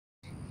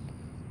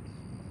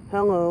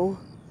Hello,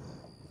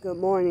 good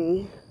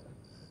morning.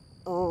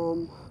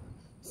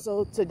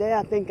 So today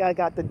I think I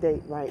got the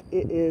date right.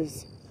 It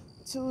is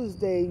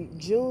Tuesday,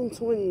 June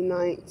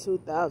 29th,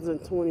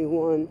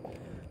 2021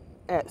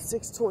 at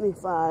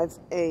 6:25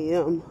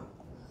 a.m.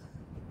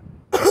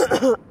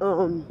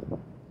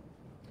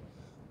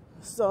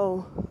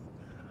 So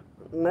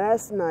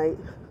last night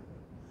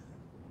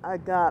I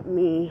got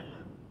me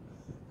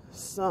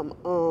some,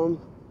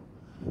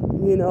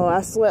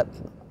 I slept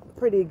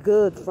pretty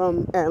good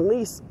from at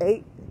least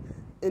 8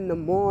 in the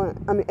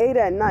morning. 8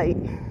 at night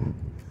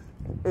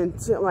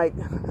until like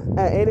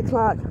at 8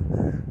 o'clock.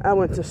 I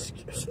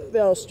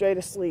fell straight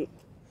asleep,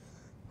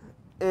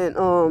 and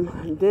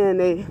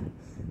then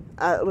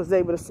I was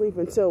able to sleep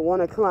until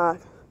 1 o'clock,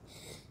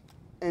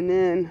 and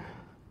then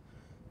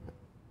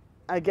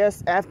I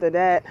guess after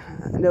that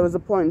there was a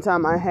point in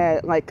time I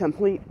had like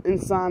complete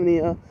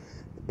insomnia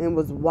and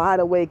was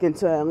wide awake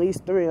until at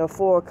least 3 or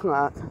 4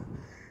 o'clock.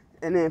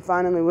 And then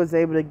finally was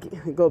able to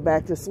go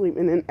back to sleep.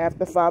 And then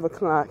after 5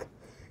 o'clock,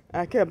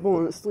 I kept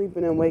on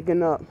sleeping and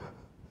waking up.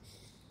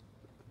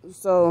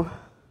 So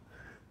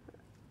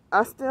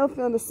I still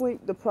feel the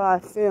sleep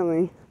deprived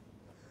feeling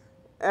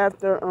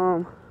after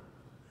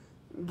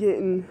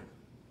getting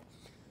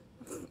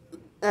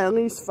at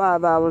least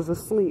 5 hours of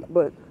sleep.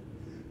 But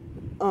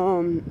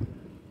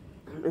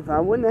if I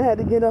wouldn't have had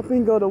to get up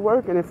and go to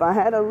work, and if I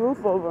had a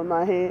roof over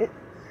my head,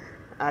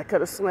 I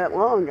could have slept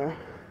longer.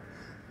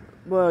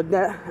 Well,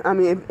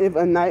 if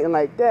a night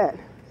like that.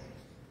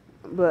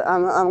 But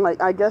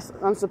I guess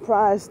I'm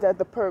surprised that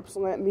the perps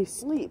let me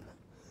sleep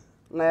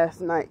last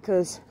night,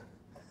 because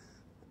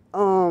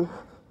I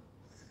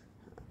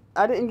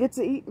didn't get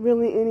to eat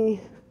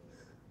really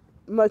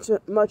much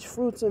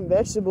fruits and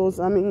vegetables.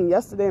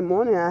 Yesterday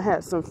morning I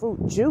had some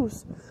fruit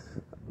juice,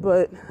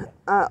 but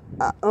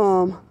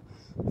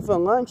for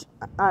lunch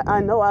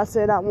I know I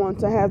said I wanted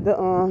to have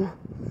the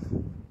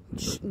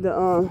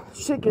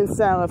chicken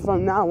salad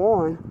from now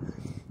on.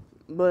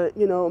 But,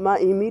 my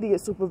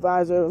immediate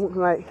supervisor,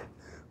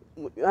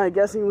 I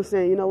guess he was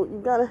saying,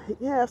 you gotta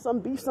have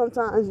some beef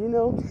sometimes,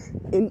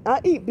 And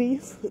I eat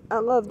beef. I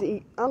like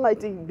to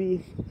eat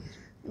beef,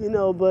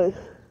 but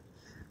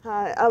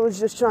I was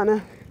just trying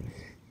to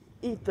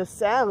eat the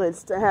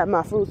salads to have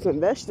my fruits and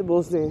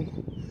vegetables in,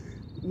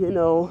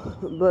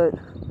 But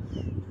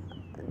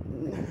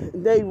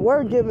they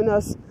were giving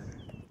us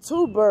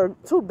two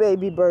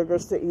baby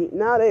burgers to eat.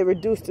 Now they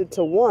reduced it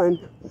to one.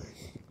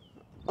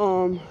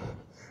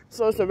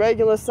 So it's a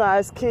regular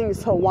size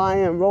King's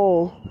Hawaiian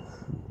roll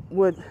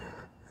with,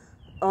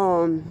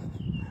 a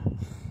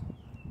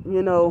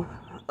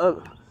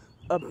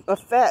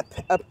fat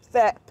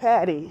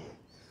patty,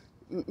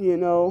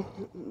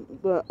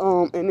 but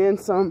and then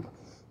some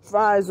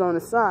fries on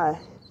the side.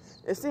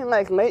 It seemed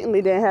like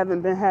lately they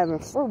haven't been having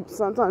fruit.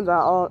 Sometimes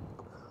I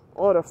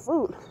order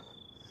fruit,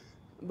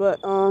 but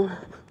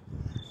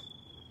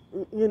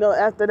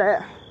after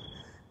that.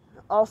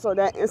 Also,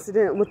 that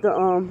incident with the,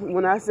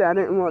 when I said I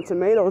didn't want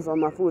tomatoes on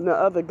my food, the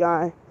other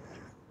guy,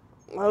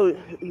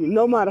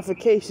 no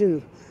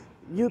modifications,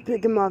 you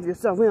pick them off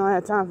yourself, we don't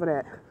have time for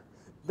that.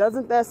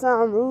 Doesn't that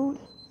sound rude?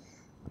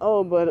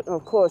 Oh, but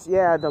of course,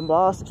 yeah, the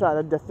boss tried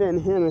to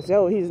defend him and say,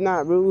 he's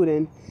not rude,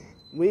 and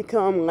we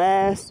come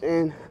last,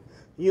 and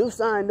you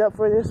signed up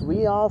for this,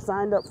 we all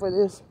signed up for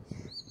this,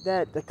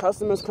 that the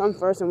customers come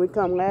first and we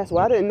come last.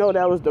 Well, I didn't know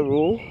that was the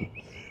rule,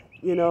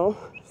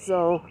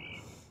 so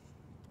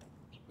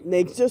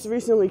they just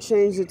recently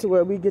changed it to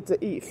where we get to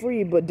eat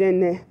free, but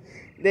then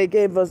they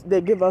give us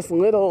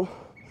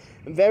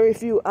very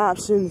few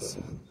options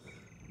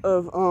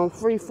of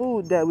free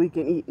food that we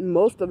can eat.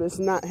 Most of it's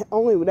not.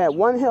 Only that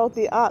one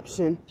healthy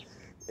option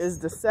is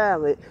the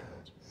salad.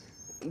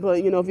 But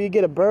if you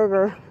get a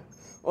burger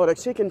or the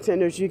chicken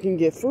tenders, you can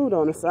get fruit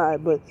on the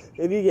side. But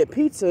if you get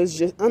pizza, it's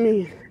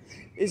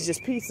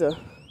just pizza.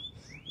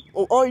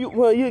 Or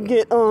you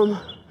get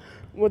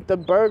with the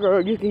burger,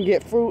 you can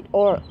get fruit,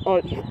 or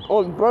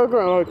burger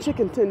or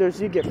chicken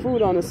tenders, you get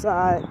fruit on the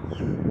side,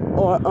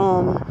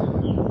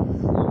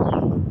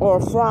 or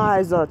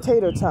fries or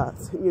tater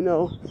tots,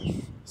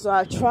 So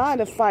I try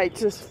to fight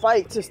to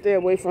stay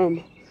away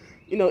from,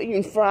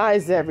 eating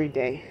fries every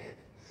day.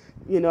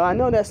 I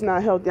know that's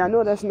not healthy. I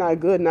know that's not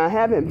good, and I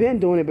haven't been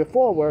doing it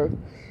before work.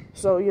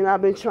 So,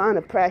 I've been trying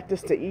to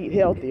practice to eat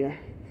healthier,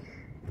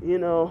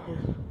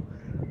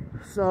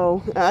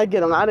 So I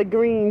get a lot of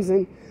greens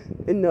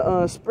in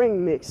the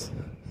spring mix,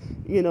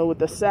 with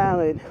the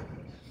salad.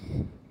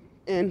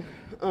 And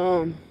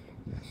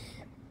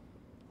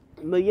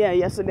but yeah,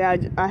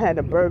 yesterday I had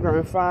a burger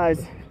and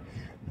fries.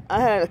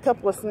 I had a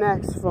couple of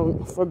snacks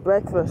for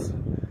breakfast,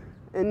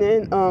 and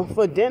then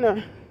for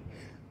dinner,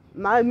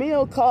 my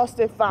meal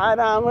costed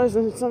 $5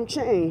 and some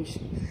change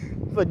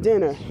for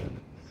dinner.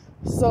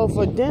 So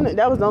for dinner,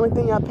 that was the only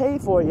thing I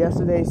paid for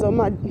yesterday. So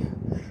my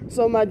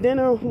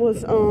dinner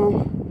was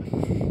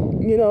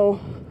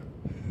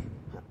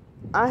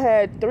I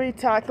had 3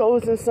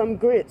 tacos and some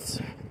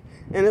grits,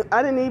 and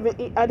I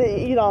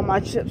didn't eat all my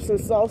chips and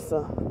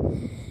salsa,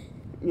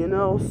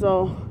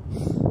 So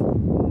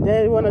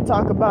They want to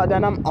talk about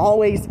that I'm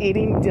always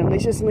eating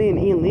deliciously and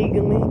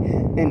illegally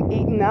and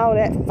eating out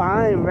at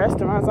fine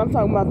restaurants. I'm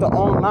talking about the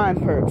online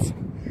perks.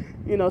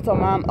 You know,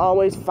 talking about I'm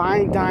always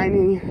fine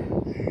dining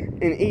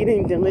and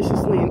eating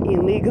deliciously and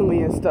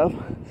illegally and stuff.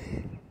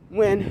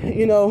 When,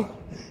 you know,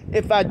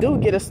 if I do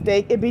get a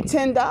steak, it'd be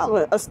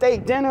 $10. A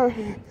steak dinner,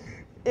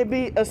 it'd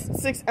be a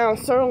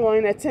 6-ounce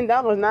sirloin at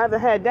 $10. And I haven't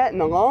had that in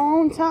a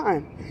long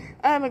time.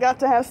 I haven't got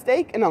to have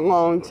steak in a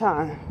long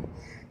time.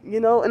 You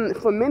know, and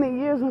for many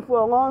years and for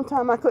a long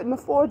time, I couldn't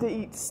afford to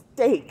eat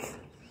steak.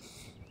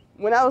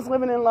 When I was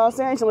living in Los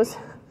Angeles,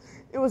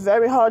 it was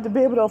very hard to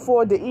be able to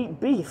afford to eat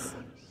beef.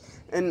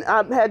 And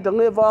I had to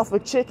live off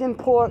of chicken,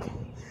 pork,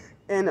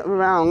 and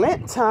around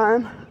Lent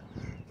time,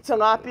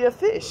 tilapia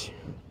fish.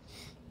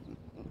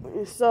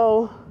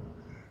 So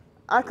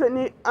I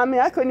couldn't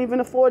even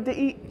afford to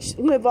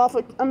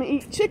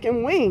eat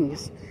chicken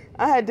wings.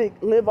 I had to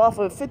live off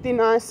of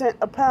 59-cent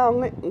a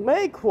pound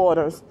leg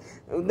quarters.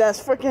 That's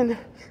freaking,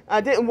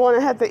 I didn't want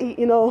to have to eat,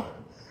 you know,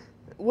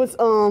 what's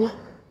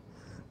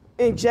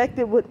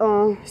injected with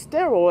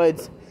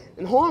steroids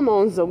and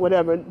hormones or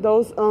whatever.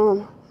 Those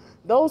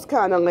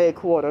kind of leg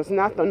quarters,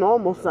 not the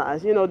normal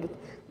size. You know,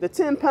 the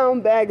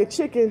 10-pound bag of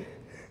chicken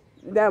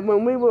that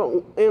when we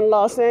were in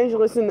Los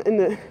Angeles,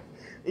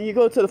 you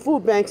go to the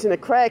food banks and the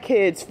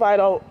crackheads fight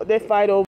over